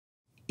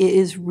it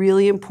is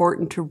really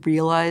important to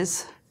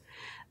realize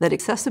that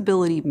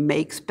accessibility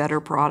makes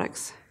better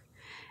products.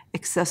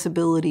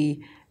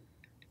 Accessibility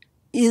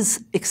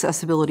is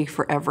accessibility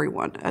for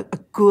everyone. A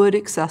good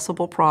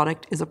accessible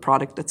product is a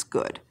product that's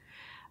good.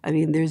 I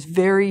mean, there's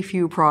very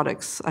few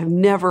products, I've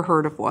never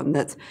heard of one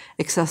that's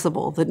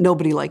accessible that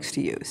nobody likes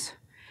to use.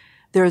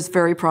 There are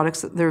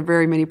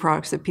very many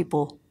products that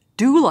people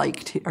do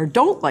like to, or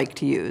don't like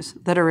to use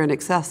that are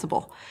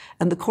inaccessible.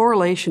 And the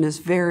correlation is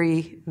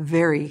very,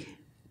 very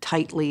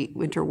tightly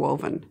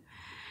interwoven.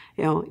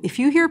 You know, if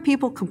you hear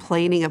people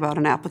complaining about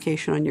an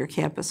application on your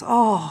campus,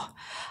 oh,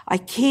 I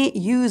can't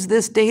use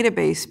this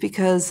database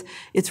because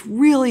it's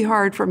really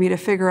hard for me to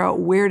figure out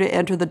where to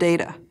enter the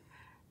data.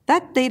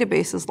 That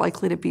database is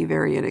likely to be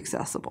very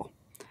inaccessible.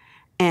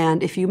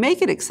 And if you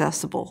make it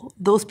accessible,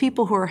 those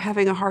people who are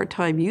having a hard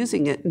time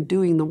using it and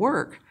doing the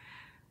work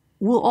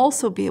will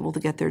also be able to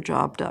get their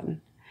job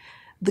done.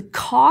 The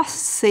cost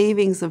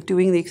savings of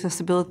doing the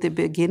accessibility at the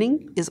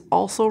beginning is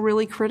also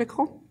really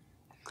critical.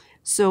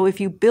 So if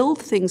you build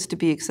things to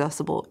be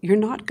accessible, you're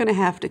not going to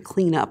have to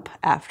clean up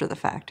after the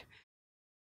fact.